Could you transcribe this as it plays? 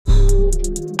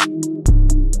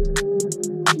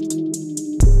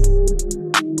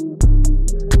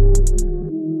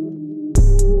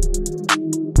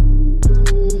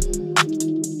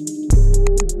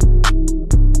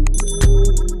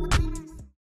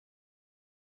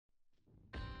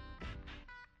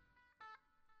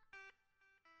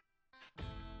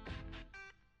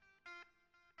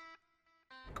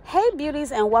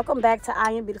beauties, and welcome back to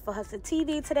I Am Beautiful Hustler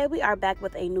TV. Today we are back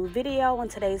with a new video,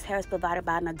 and today's hair is provided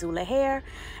by Nadula hair.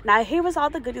 Now here was all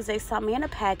the goodies they sent me in a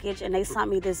package, and they sent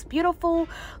me this beautiful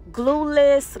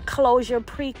glueless closure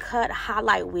pre-cut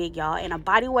highlight wig, y'all, in a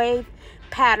body wave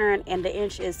pattern, and the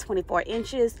inch is 24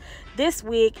 inches. This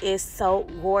wig is so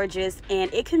gorgeous,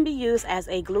 and it can be used as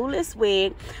a glueless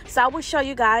wig. So I will show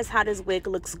you guys how this wig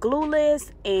looks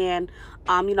glueless and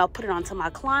put it onto my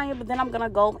client, but then I'm gonna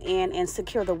go in and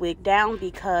secure the wig down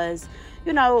because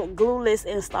glueless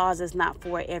installs is not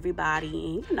for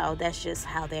everybody, and that's just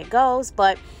how that goes.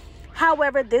 But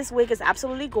however, this wig is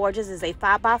absolutely gorgeous. It's a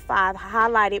 5x5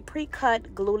 highlighted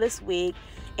pre-cut glueless wig,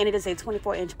 and it is a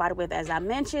 24-inch body width, as I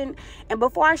mentioned. And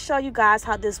before I show you guys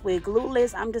how this wig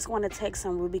glueless, I'm just going to take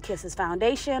some Ruby Kisses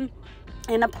foundation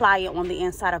and apply it on the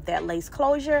inside of that lace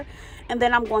closure, and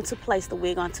then I'm going to place the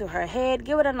wig onto her head,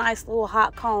 give it a nice little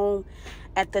hot comb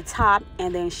at the top,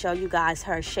 and then show you guys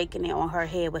her shaking it on her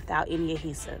head without any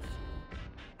adhesive.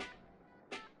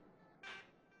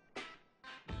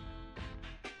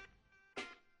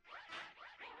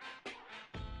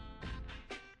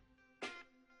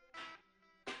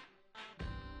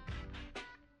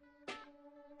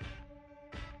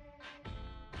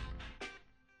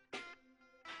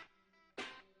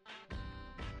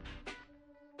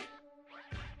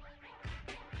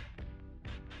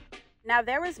 Now,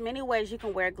 there is many ways you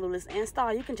can wear a glueless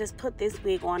install. You can just put this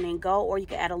wig on and go, or you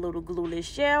can add a little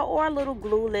glueless gel or a little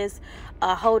glueless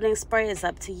holding spray. Is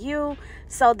up to you.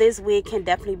 So this wig can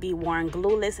definitely be worn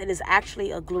glueless. It is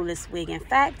actually a glueless wig, in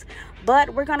fact,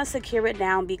 but we're going to secure it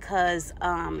down because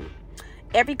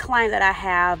every client that I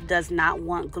have does not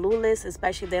want glueless,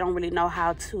 especially if they don't really know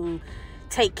how to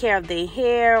take care of their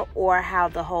hair or how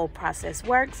the whole process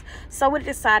works. So we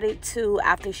decided to,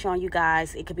 after showing you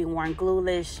guys it could be worn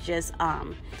glueless, just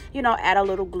add a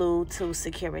little glue to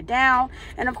secure it down.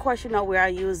 And of course, we are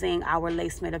using our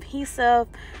lace made adhesive,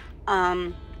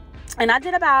 and I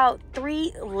did about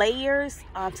 3 layers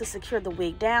to secure the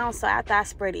wig down. So after I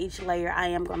spread each layer, I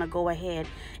am going to go ahead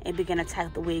and begin to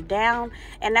tack the wig down.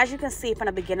 And as you can see from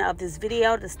the beginning of this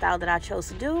video, the style that I chose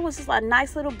to do was just a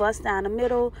nice little bust down the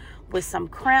middle with some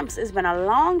crimps. It's been a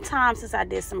long time since I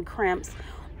did some crimps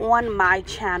on my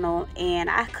channel, and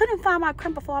I couldn't find my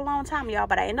crimper for a long time, y'all,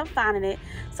 but I ended up finding it.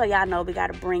 So y'all know we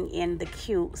got to bring in the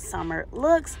cute summer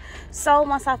looks. So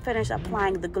once I finish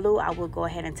applying the glue, I will go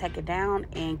ahead and take it down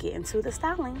and get into the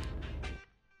styling.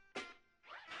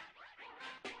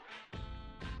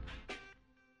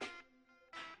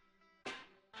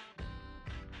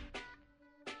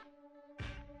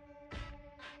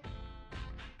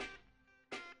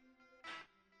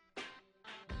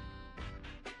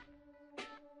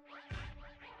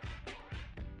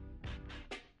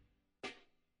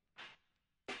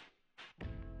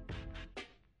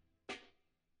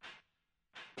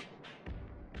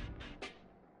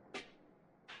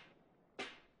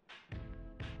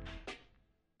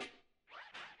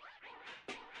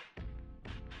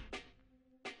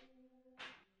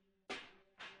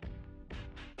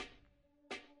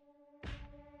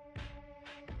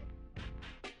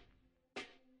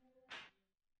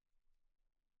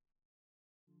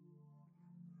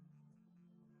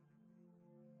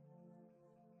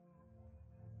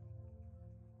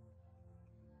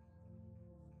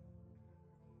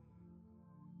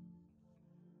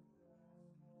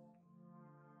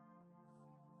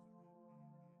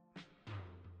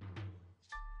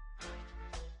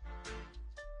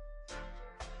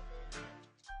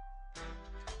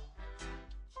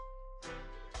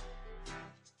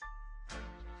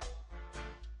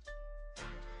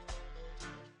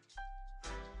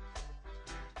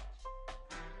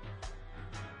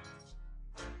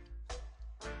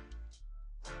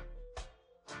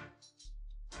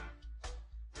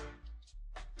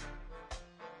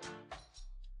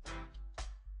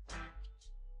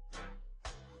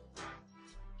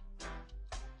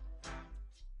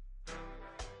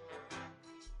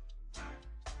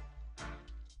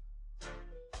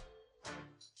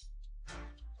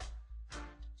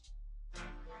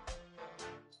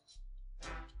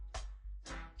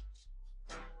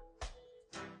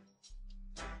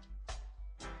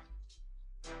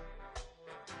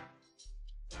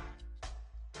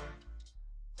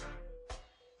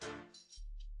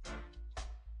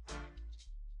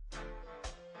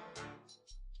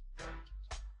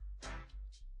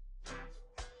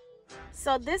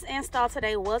 So this install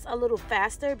today was a little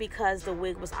faster because the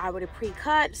wig was already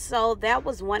pre-cut. So that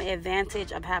was one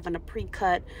advantage of having a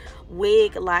pre-cut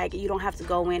wig. Like, you don't have to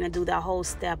go in and do that whole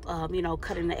step of, you know,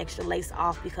 cutting the extra lace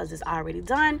off because it's already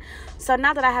done. So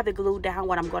now that I have it glued down,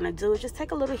 what I'm going to do is just take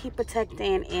a little heat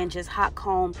protectant and just hot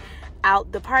comb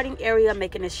out the parting area,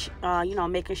 making it, you know,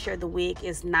 making sure the wig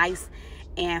is nice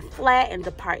and flat and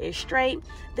the part is straight.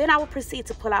 Then I will proceed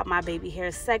to pull out my baby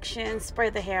hair section, spray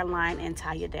the hairline, and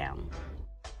tie it down.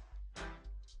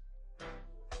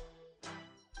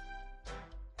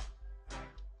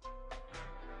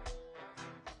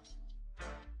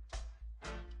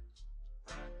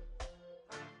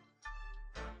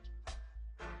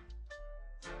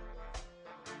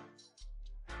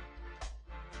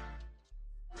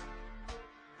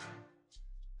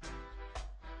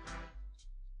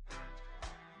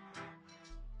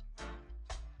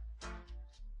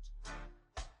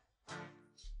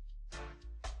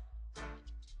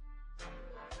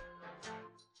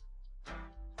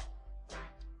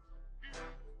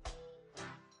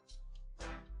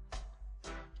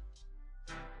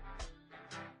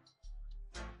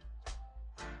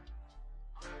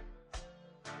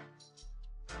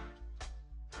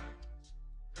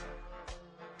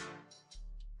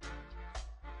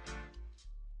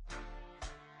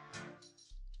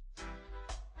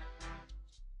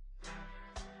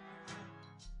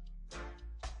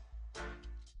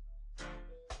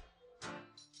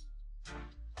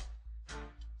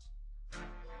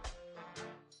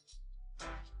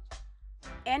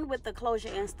 And with the closure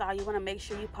install, you want to make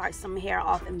sure you part some hair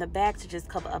off in the back to just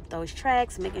cover up those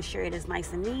tracks, making sure it is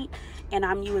nice and neat. And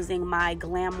I'm using my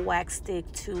Glam Wax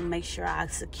stick to make sure I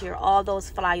secure all those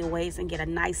flyaways and get a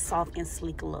nice, soft, and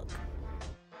sleek look.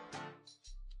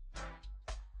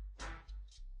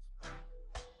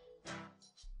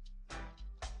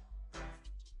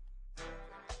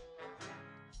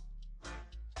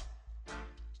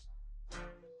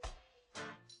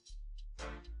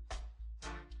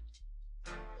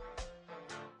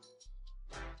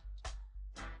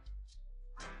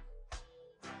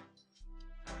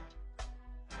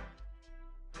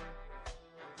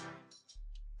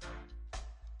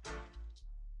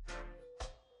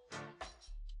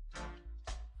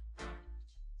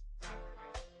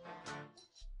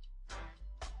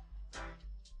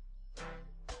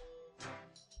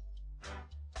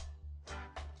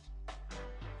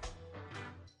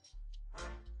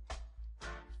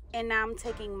 And now I'm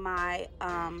taking my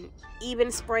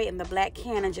even spray in the black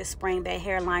can and just spraying that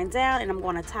hairline down, and I'm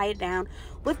going to tie it down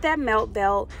with that melt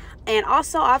belt. And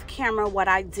also off camera, what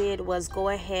I did was go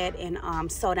ahead and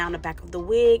sew down the back of the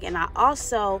wig, and I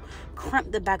also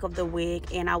crimped the back of the wig,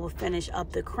 and I will finish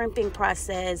up the crimping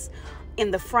process in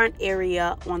the front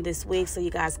area on this wig so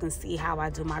you guys can see how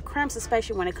I do my crimps,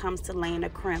 especially when it comes to laying the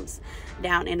crimps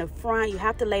down in the front. You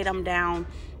have to lay them down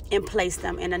and place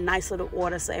them in a nice little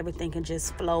order so everything can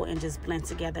just flow and just blend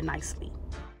together nicely.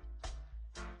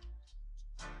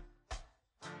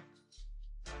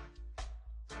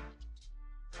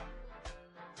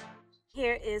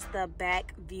 Here is the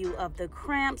back view of the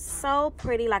crimps. So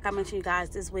pretty. Like I mentioned, you guys,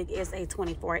 this wig is a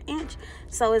 24-inch,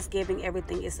 so it's giving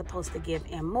everything it's supposed to give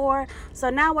and more. So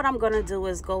now what I'm going to do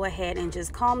is go ahead and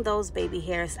just comb those baby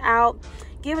hairs out,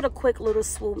 give it a quick little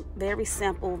swoop. Very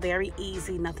simple, very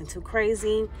easy, nothing too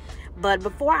crazy. But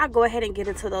before I go ahead and get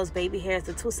into those baby hairs,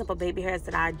 the two simple baby hairs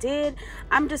that I did,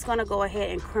 I'm just going to go ahead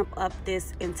and crimp up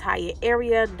this entire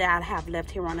area that I have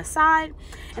left here on the side.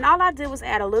 And all I did was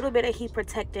add a little bit of heat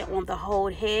protectant on the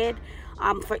whole head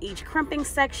for each crimping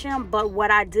section. But what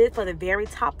I did for the very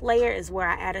top layer is where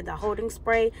I added the holding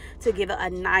spray to give it a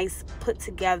nice put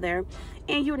together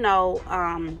and, you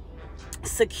know,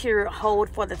 secure hold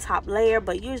for the top layer.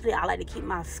 But usually I like to keep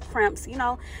my crimps, you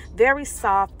know, very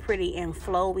soft, pretty, and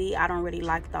flowy. I don't really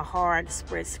like the hard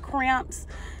spritz crimps,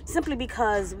 simply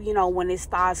because, you know, when it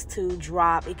starts to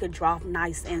drop, it could drop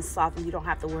nice and soft and you don't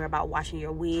have to worry about washing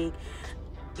your wig,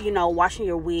 you know, washing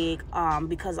your wig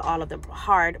because of all of the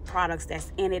hard products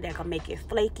that's in it that can make it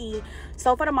flaky.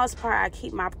 So for the most part, I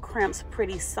keep my crimps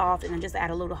pretty soft and then just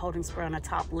add a little holding spray on the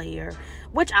top layer,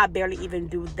 which I barely even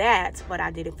do that, but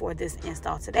I did it for this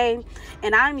install today.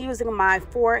 And I'm using my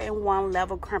 4-in-1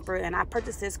 level crimper, and I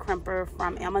purchased this crimper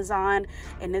from Amazon,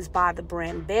 and it's by the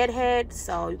brand Bedhead.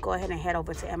 So you go ahead and head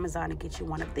over to Amazon and get you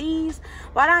one of these.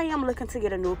 But I am looking to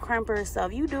get a new crimper, so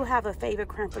if you do have a favorite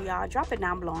crimper, y'all drop it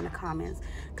down below in the comments,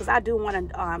 because I do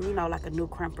want to you know, like a new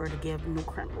crimper to give new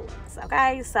crimp looks.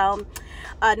 Okay, so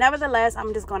nevertheless,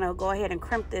 I'm just going to go ahead and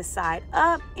crimp this side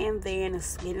up and then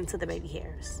get into the baby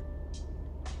hairs.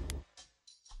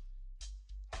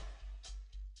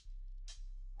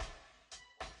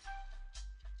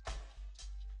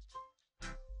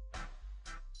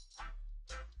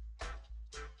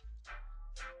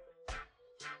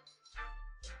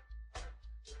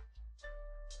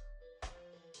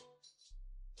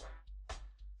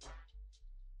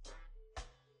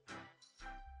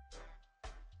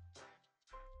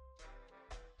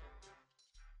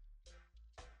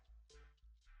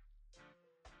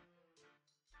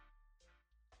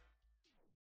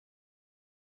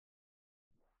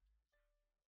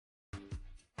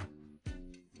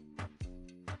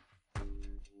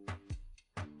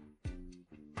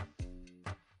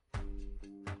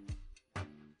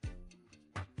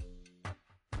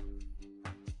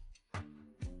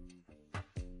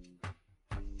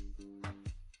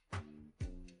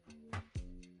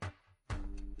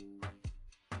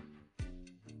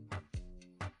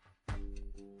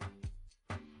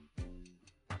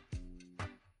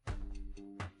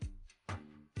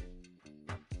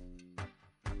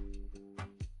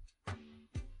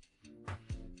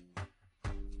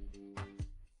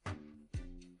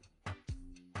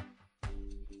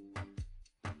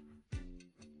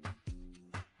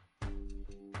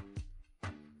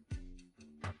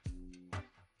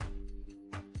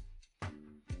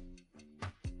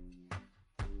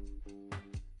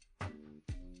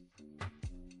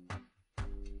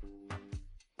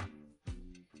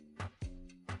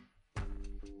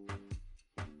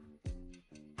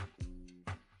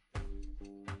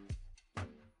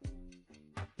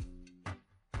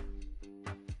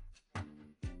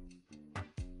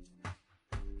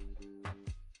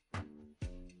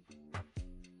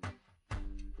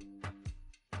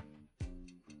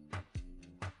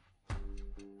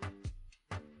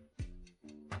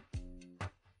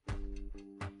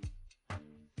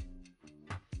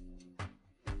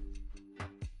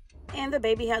 And the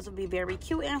baby hairs will be very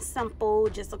cute and simple.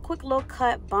 Just a quick little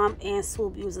cut, bump, and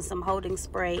swoop using some holding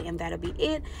spray, and that'll be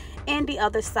it. And the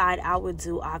other side I would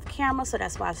do off camera, so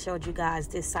that's why I showed you guys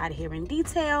this side here in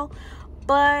detail.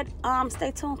 But stay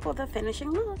tuned for the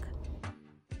finishing look.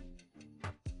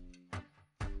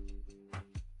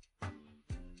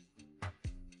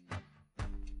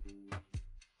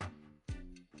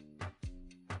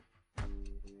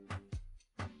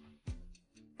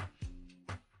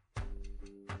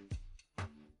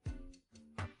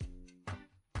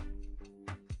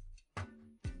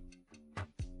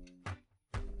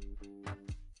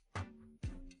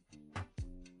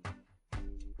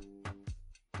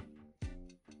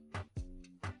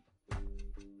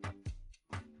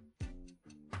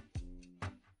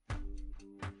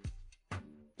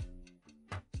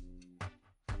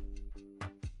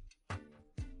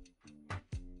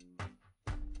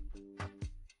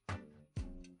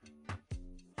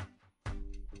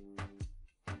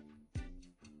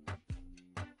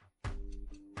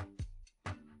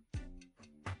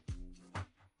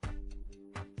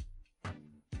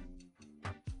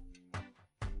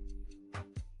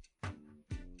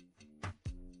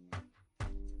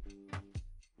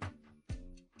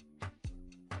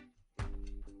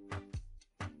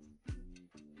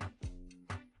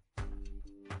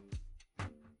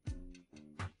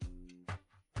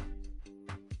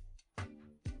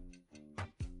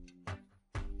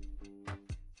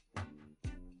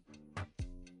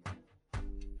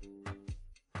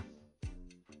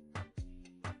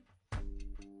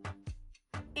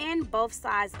 And both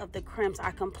sides of the crimps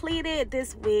are completed.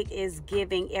 This wig is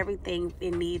giving everything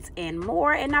it needs and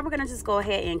more. And now we're going to just go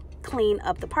ahead and clean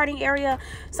up the parting area.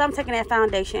 So I'm taking that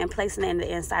foundation and placing it in the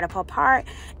inside of her part.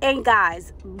 And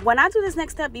guys, when I do this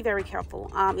next step, be very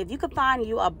careful. If you could find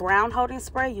you a brown holding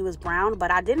spray, use brown. But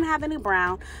I didn't have any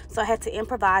brown, so I had to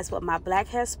improvise with my black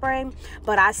hairspray.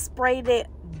 But I sprayed it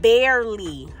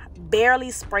barely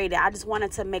sprayed it. I just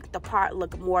wanted to make the part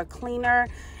look more cleaner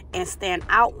and stand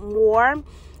out more.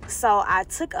 So I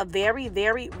took a very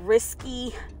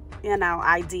risky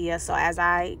idea. So as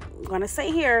I'm gonna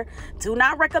say here, do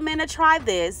not recommend to try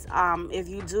this. If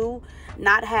you do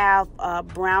not have a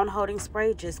brown holding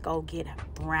spray, just go get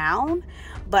brown.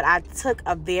 But I took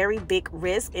a very big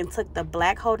risk and took the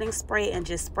black holding spray and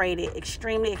just sprayed it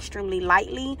extremely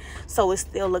lightly, so it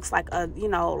still looks like a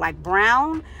like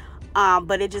brown.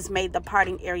 But it just made the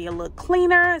parting area look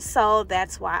cleaner, so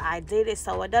that's why I did it,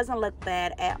 so it doesn't look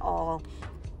bad at all.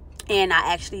 And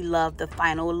I actually love the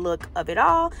final look of it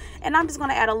all. And I'm just going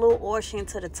to add a little oil sheen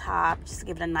to the top just to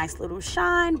give it a nice little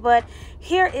shine. But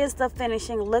here is the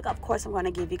finishing look. Of course, I'm going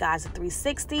to give you guys a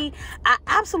 360. I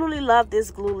absolutely love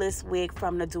this glueless wig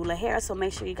from Nadula hair, so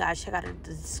make sure you guys check out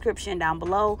the description down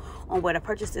below on where to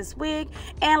purchase this wig.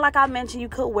 And like I mentioned, you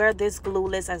could wear this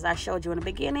glueless as I showed you in the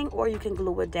beginning, or you can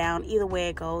glue it down. Either way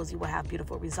it goes, you will have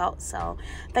beautiful results. So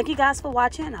thank you guys for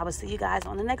watching. I will see you guys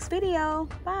on the next video.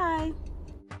 Bye.